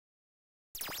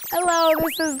Hello,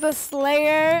 this is The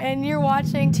Slayer, and you're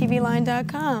watching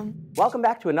TVLine.com. Welcome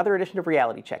back to another edition of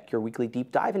Reality Check, your weekly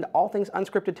deep dive into all things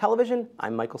unscripted television.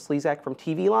 I'm Michael Slezak from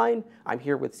TVLine. I'm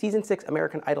here with Season 6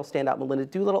 American Idol standout Melinda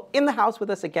Doolittle in the house with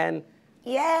us again.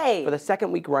 Yay! For the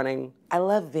second week running. I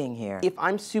love being here. If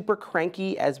I'm super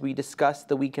cranky as we discuss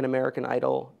the week in American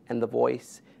Idol and The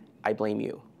Voice, I blame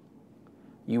you.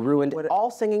 You ruined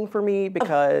all singing for me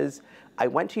because I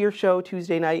went to your show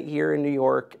Tuesday night here in New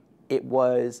York. It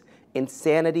was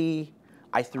insanity.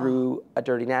 I threw a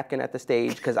dirty napkin at the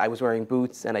stage because I was wearing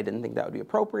boots and I didn't think that would be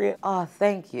appropriate. Oh,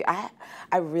 thank you. I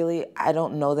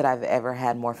don't know that I've ever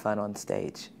had more fun on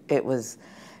stage. It was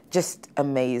just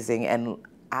amazing, and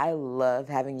I love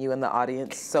having you in the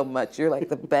audience so much. You're like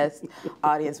the best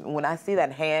audience. When I see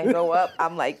that hand go up,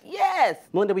 I'm like, yes!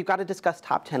 Melinda, we've got to discuss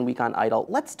top 10 week on Idol.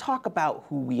 Let's talk about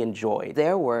who we enjoyed.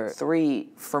 There were 3,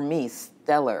 for me,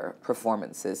 stellar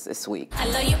performances this week. I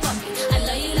love you, puppy. I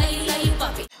love you, love you, love you,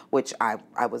 puppy. Which I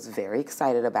was very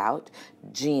excited about.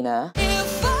 Gina.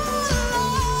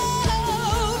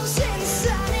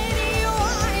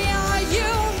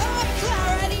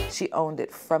 She owned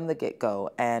it from the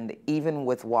get-go, and even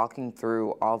with walking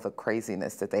through all the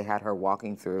craziness that they had her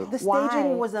walking through. The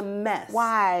staging was a mess.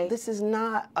 Why? This is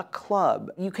not a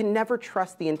club. You can never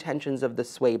trust the intentions of the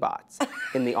sway bots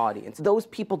in the audience. Those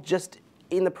people just,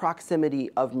 in the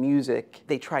proximity of music,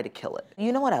 they try to kill it.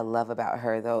 You know what I love about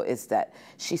her, though, is that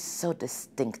she's so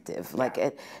distinctive. Yeah.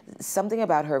 Like, something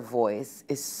about her voice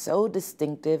is so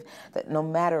distinctive that no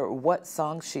matter what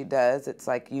song she does, it's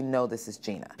like, you know this is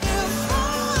Gina.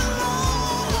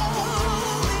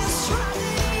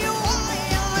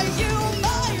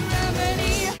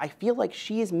 I feel like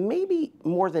she is maybe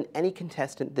more than any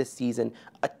contestant this season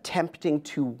attempting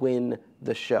to win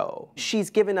the show.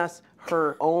 She's given us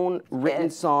her own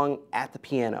written song at the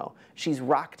piano. She's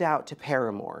rocked out to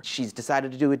Paramore. She's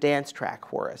decided to do a dance track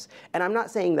for us. And I'm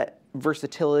not saying that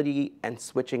versatility and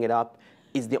switching it up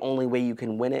is the only way you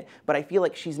can win it, but I feel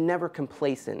like she's never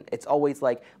complacent. It's always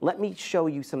like, let me show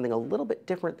you something a little bit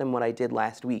different than what I did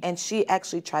last week. And she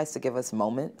actually tries to give us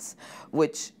moments,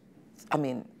 which, I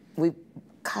mean, we've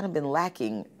kind of been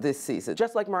lacking this season.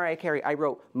 Just like Mariah Carey, I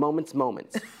wrote moments,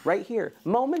 moments, right here,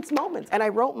 moments, moments. And I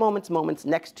wrote moments, moments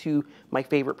next to my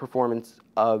favorite performance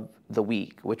of the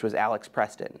week, which was Alex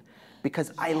Preston.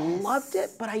 Because I loved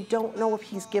it, but I don't know if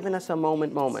he's given us a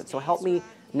moment. So help me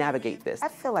navigate this. I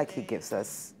feel like he gives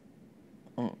us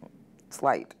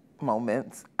slight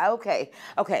moments. Okay.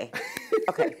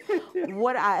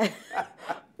 What I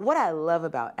love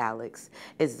about Alex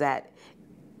is that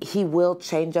he will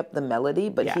change up the melody,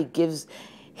 but he keeps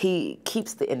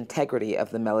the integrity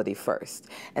of the melody first.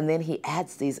 And then he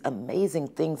adds these amazing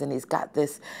things, and he's got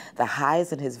the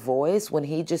highs in his voice when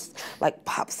he just like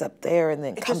pops up there and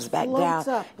then comes back down.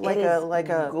 Up like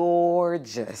a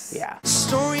gorgeous. Yeah.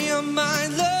 Story of my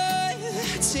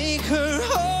life, take her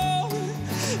home,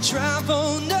 drive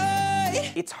all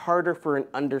night. It's harder for an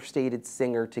understated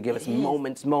singer to give us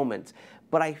moments.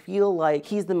 But I feel like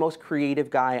he's the most creative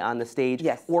guy on the stage,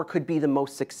 or could be the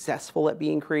most successful at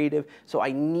being creative, so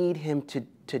I need him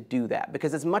to do that.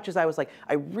 Because as much as I was like,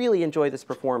 I really enjoy this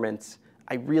performance,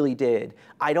 I really did,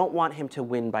 I don't want him to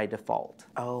win by default.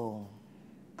 Oh,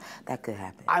 that could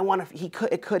happen.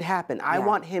 It could happen. Yeah. I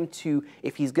want him to,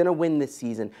 if he's gonna win this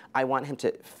season, I want him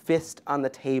to fist on the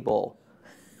table.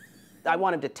 I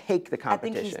want him to take the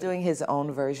competition. I think he's doing his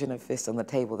own version of Fist on the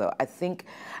Table, though. I think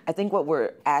what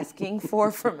we're asking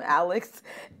for from Alex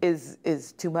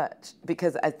is too much,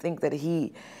 because I think that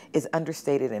he is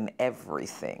understated in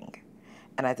everything,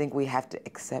 and I think we have to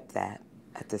accept that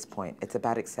at this point. It's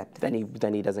about accepting.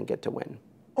 Then he doesn't get to win.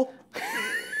 Oh.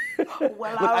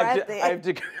 Well, all right then.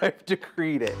 I've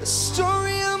decreed it. The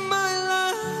story of my life.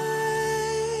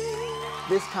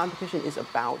 This competition is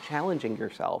about challenging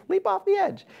yourself. Leap off the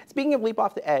edge. Speaking of leap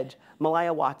off the edge,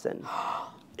 Malaya Watson.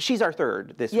 She's our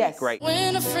third this week, right?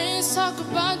 When a friends talk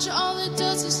about you, all it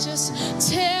does is just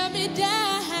tear me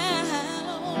down.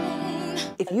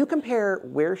 If you compare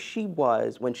where she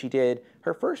was when she did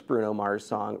her first Bruno Mars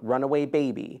song, Runaway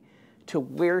Baby, to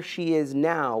where she is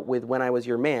now with When I Was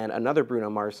Your Man, another Bruno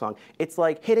Mars song, it's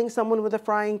like hitting someone with a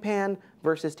frying pan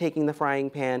versus taking the frying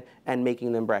pan and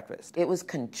making them breakfast. It was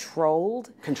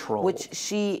controlled. Controlled. Which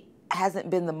she hasn't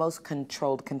been the most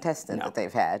controlled contestant that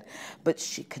they've had, but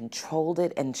she controlled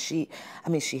it, and she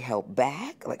held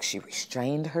back, like she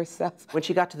restrained herself. When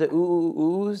she got to the ooh,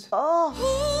 ooh, oohs. Oh.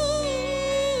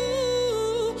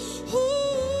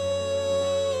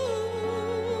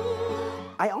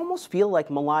 I almost feel like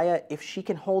Malaya, if she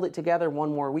can hold it together one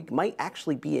more week, might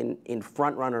actually be in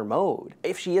front runner mode.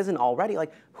 If she isn't already,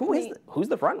 like, who's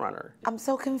the front runner? I'm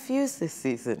so confused this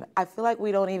season. I feel like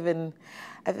we don't even,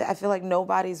 I feel like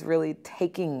nobody's really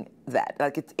taking that.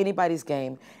 Like, it's anybody's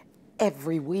game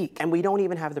every week. And we don't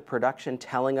even have the production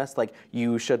telling us, like,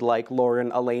 you should like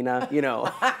Lauren, Elena, you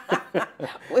know.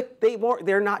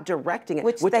 They're not directing it.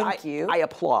 Which thank you. I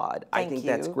applaud. I think you.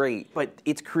 that's great. But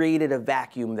it's created a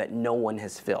vacuum that no one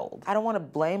has filled. I don't want to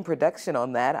blame production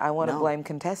on that. I want to blame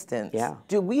contestants. Yeah.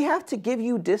 Do we have to give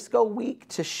you Disco Week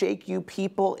to shake you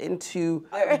people into...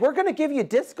 We're going to give you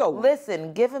Disco Week.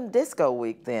 Listen, give them Disco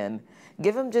Week then.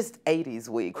 Give them just 80s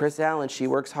Week. Chris Allen, she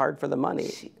works hard for the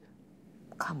money.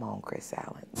 Come on, Chris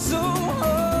Allen. So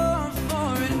hard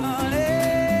for it, honey.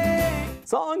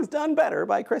 Songs Done Better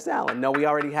by Chris Allen. No, we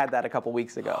already had that a couple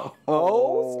weeks ago.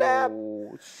 Oh, snap.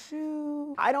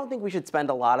 Shoot. I don't think we should spend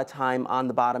a lot of time on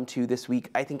the bottom two this week.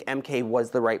 I think MK was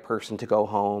the right person to go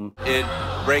home. It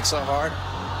breaks our heart,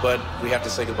 but we have to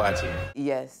say goodbye to you.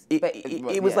 Yes.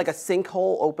 It was like a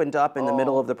sinkhole opened up in the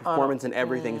middle of the performance and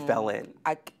everything fell in.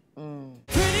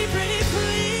 Pretty, pretty,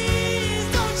 please,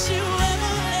 don't you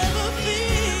ever feel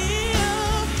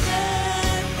that.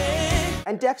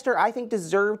 And Dexter, I think,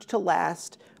 deserved to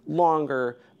last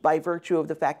longer by virtue of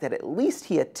the fact that at least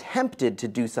he attempted to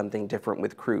do something different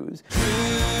with Cruz.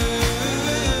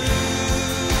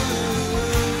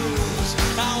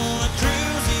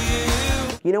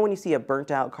 You know when you see a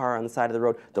burnt out car on the side of the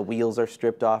road, the wheels are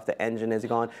stripped off, the engine is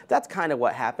gone? That's kind of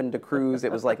what happened to Cruz.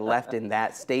 It was like left in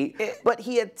that state. But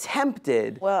he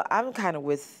attempted. Well, I'm kind of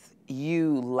with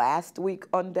you last week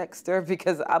on Dexter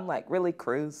because I'm like, really,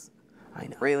 Cruz? I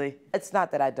know. Really? It's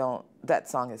not that I don't, that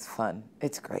song is fun.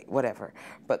 It's great, whatever.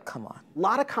 But come on. A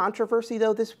lot of controversy,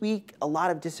 though, this week. A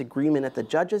lot of disagreement at the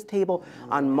judges' table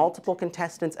on multiple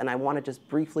contestants, and I want to just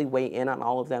briefly weigh in on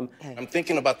all of them. I'm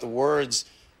thinking about the words,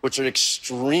 which are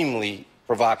extremely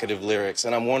provocative lyrics,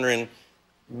 and I'm wondering,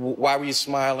 why were you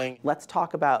smiling? Let's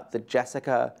talk about the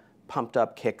Jessica pumped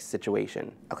up kicks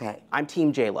situation. Okay. I'm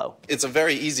Team J-Lo. It's a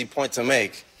very easy point to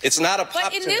make. It's not a pop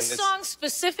But in tune, this song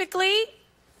specifically,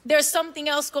 there's something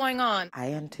else going on. I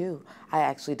am too. I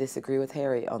actually disagree with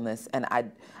Harry on this, and I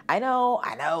know,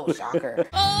 shocker.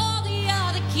 All the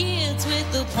other kids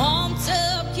with the pumped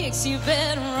up kicks, you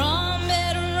better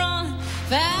run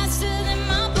faster than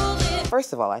my bullet.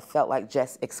 First of all, I felt like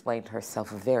Jess explained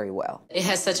herself very well. It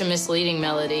has such a misleading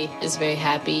melody. It's very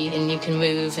happy, and you can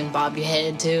move and bob your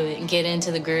head to it and get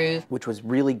into the groove. Which was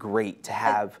really great to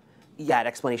have that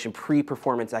explanation,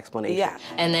 pre-performance explanation. Yeah.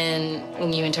 And then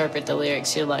when you interpret the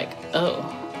lyrics, you're like, oh,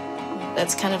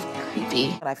 that's kind of creepy.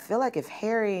 And I feel like if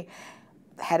Harry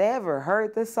had ever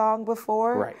heard this song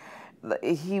before, Right.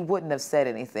 he wouldn't have said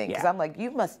anything. Because I'm like,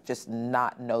 you must just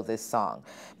not know this song.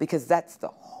 Because that's the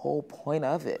whole point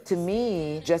of it. To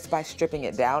me, just by stripping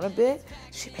it down a bit,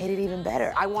 she made it even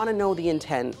better. I want to know the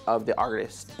intent of the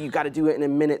artist. You got to do it in a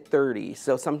minute 30,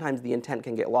 so sometimes the intent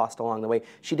can get lost along the way.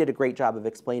 She did a great job of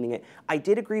explaining it. I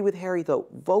did agree with Harry, though.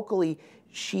 Vocally,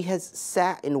 she has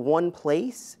sat in one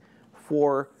place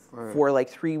for like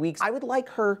 3 weeks. I would like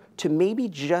her to maybe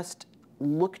just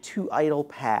look to Idol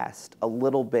Past a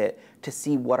little bit to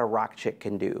see what a rock chick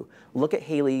can do. Look at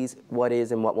Haley's What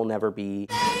Is and What Will Never Be.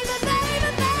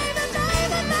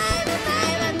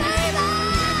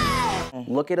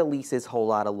 Look at Elise's Whole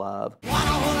Lot of Love.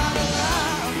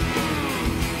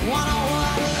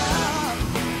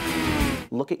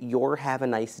 Look at Your Have a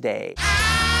Nice Day.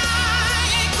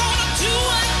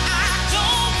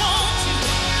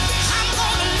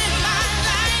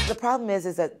 The problem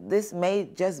is that this may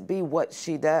just be what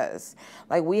she does.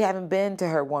 Like, we haven't been to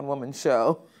her one-woman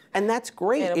show. And that's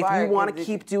great if you want to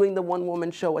keep doing the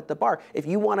one-woman show at the bar. If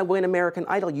you want to win American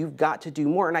Idol, you've got to do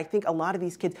more. And I think a lot of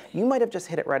these kids, you might have just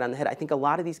hit it right on the head. I think a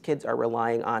lot of these kids are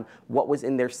relying on what was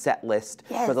in their set list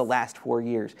for the last 4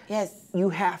 years. Yes. You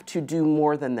have to do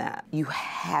more than that. You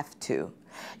have to.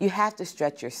 You have to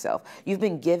stretch yourself. You've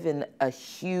been given a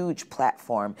huge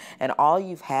platform, and all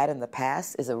you've had in the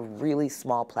past is a really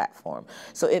small platform.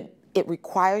 So it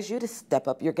requires you to step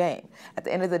up your game. At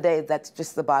the end of the day, that's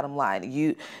just the bottom line.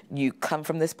 You come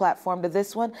from this platform to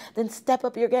this one, then step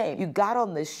up your game. You got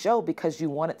on this show because you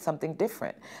wanted something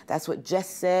different. That's what Jess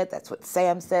said, that's what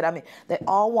Sam said. I mean, they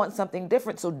all want something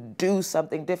different, so do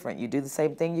something different. You do the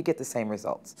same thing, you get the same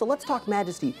results. So let's talk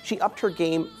Majesty. She upped her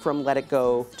game from Let It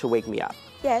Go to Wake Me Up.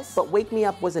 Yes. But Wake Me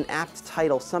Up was an apt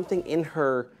title, something in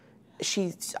her,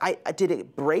 did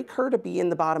it break her to be in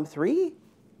the bottom 3?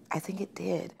 I think it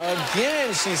did.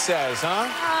 Again, she says,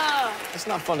 huh? It's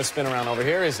not fun to spin around over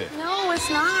here, is it? No, it's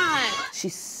not.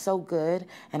 She's so good,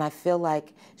 and I feel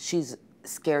like she's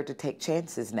scared to take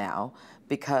chances now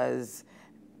because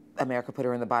America put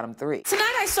her in the bottom 3.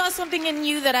 Tonight I saw something in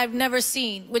you that I've never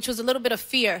seen, which was a little bit of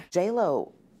fear.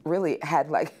 J-Lo really had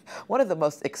like one of the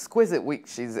most exquisite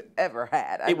weeks she's ever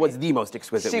had. It was the most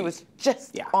exquisite She week. was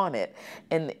just on it.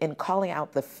 And in calling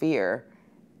out the fear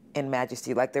in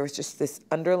Majesty, like there was just this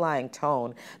underlying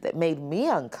tone that made me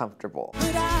uncomfortable.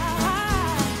 But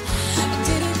I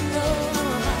didn't know.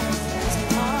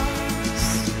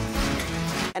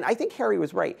 And I think Harry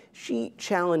was right. She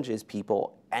challenges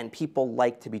people, and people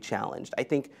like to be challenged. I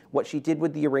think what she did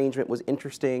with the arrangement was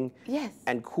interesting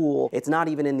and cool. It's not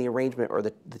even in the arrangement or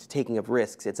the taking of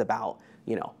risks. It's about,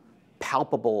 you know,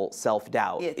 palpable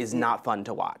self-doubt is not fun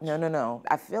to watch. No, no, no.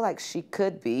 I feel like she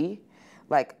could be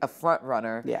like a front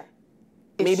runner. Yeah.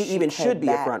 Maybe even should be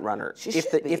a front runner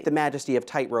if the majesty of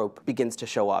tightrope begins to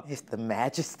show up. It's the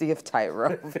majesty of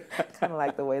tightrope. Kind of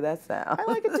like the way that sounds. I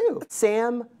like it too.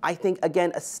 Sam, I think,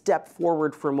 again, a step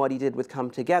forward from what he did with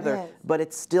Come Together, but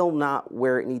it's still not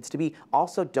where it needs to be.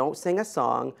 Also, don't sing a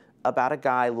song about a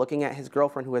guy looking at his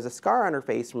girlfriend who has a scar on her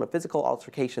face from a physical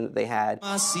altercation that they had.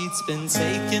 My seat's been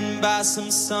taken by some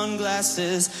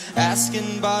sunglasses,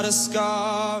 asking about a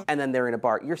scar. And then they're in a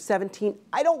bar. You're 17.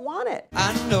 I don't want it.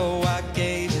 I know I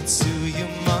gave it to you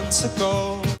months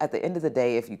ago. At the end of the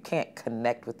day, if you can't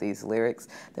connect with these lyrics,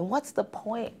 then what's the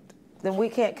point? Then we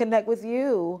can't connect with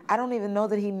you. I don't even know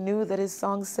that he knew that his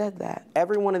song said that.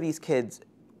 Every one of these kids,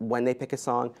 when they pick a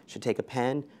song, should take a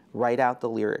pen, write out the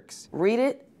lyrics. Read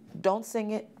it. Don't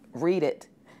sing it, read it.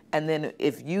 And then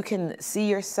if you can see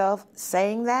yourself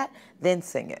saying that, then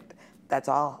sing it. That's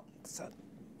all. So,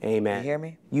 amen. You hear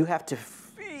me? You have to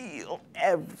feel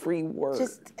every word.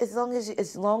 Just as long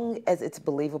as it's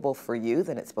believable for you,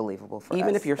 then it's believable for us.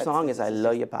 Even if your song is I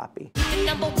Love You, Papi.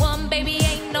 Number one, baby,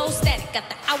 ain't no static. Got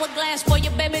the hourglass for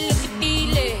your baby, look at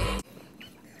these legs.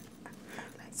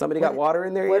 Somebody got water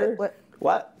in their ear?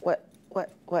 What?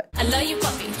 I love you,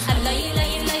 puppy. I love you, love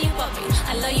you, love you, puppy.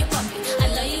 I love you, puppy. I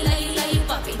love you, love you, love you,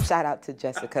 puppy. Shout out to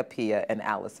Jessica, Pia, and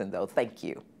Allison, though. Thank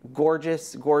you.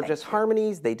 Gorgeous, gorgeous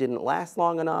harmonies. They didn't last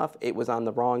long enough. It was on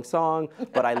the wrong song,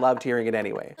 but I loved hearing it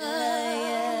anyway.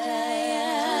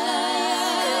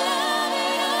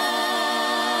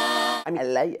 I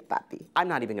love you, papi. I'm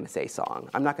not even going to say song.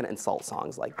 I'm not going to insult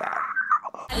songs like that.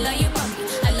 I love you, puppy.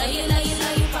 I love you, love you,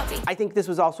 love you, puppy. I think this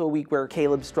was also a week where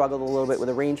Caleb struggled a little bit with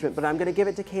arrangement, but I'm going to give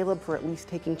it to Caleb for at least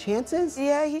taking chances.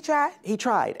 Yeah, he tried. He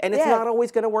tried, and it's not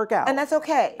always going to work out. And that's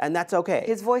okay. And that's okay.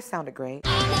 His voice sounded great.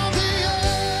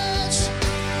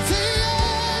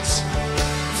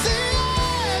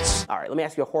 All right, let me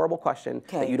ask you a horrible question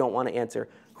that you don't want to answer.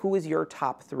 Who is your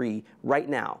top 3 right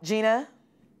now? Gina,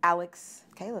 Alex,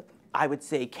 Caleb. I would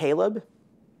say Caleb,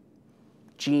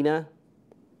 Gina.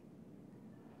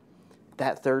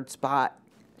 That third spot,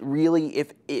 really,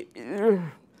 if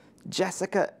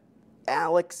Jessica,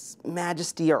 Alex,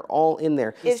 Majesty are all in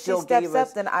there. If she steps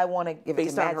up, then I want to give it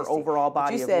to Majesty. Based on her overall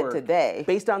body of work. You said today.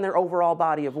 Based on their overall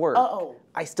body of work. Uh-oh.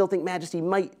 I still think Majesty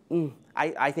might.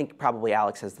 I think probably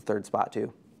Alex has the third spot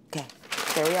too. Okay,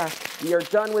 there we are. We are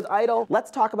done with Idol. Let's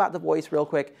talk about The Voice real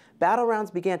quick. Battle rounds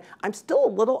began. I'm still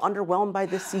a little underwhelmed by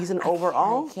this season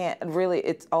overall. I can't really.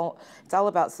 It's all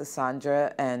about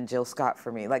Cassandra and Jill Scott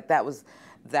for me. Like that was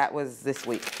this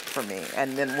week for me.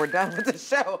 And then we're done with the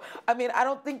show. I mean, I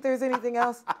don't think there's anything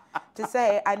else to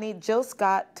say. I need Jill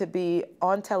Scott to be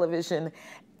on television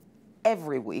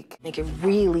every week. Make it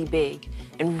really big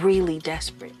and really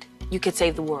desperate. You could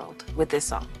save the world with this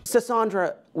song.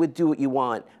 Cassandra would Do What You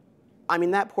Want. I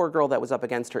mean, that poor girl that was up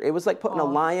against her, it was like putting a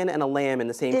lion and a lamb in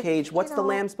the same cage. What's the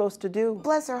lamb supposed to do?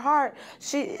 Bless her heart.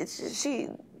 She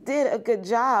did a good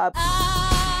job.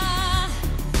 I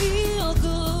feel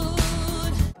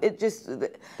good. It just...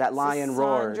 That lion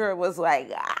roared. Cassandra was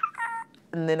like, ah,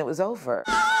 and then it was over.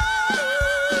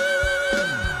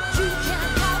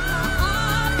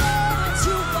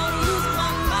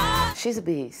 She's a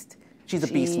beast. She's a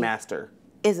beast master.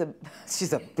 She's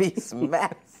a beast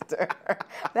master.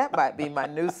 That might be my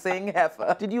new sing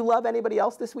heifer. Did you love anybody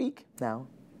else this week? No.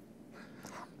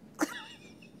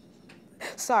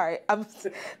 Sorry,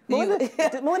 Melinda didn't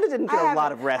get a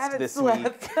lot of rest this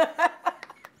week.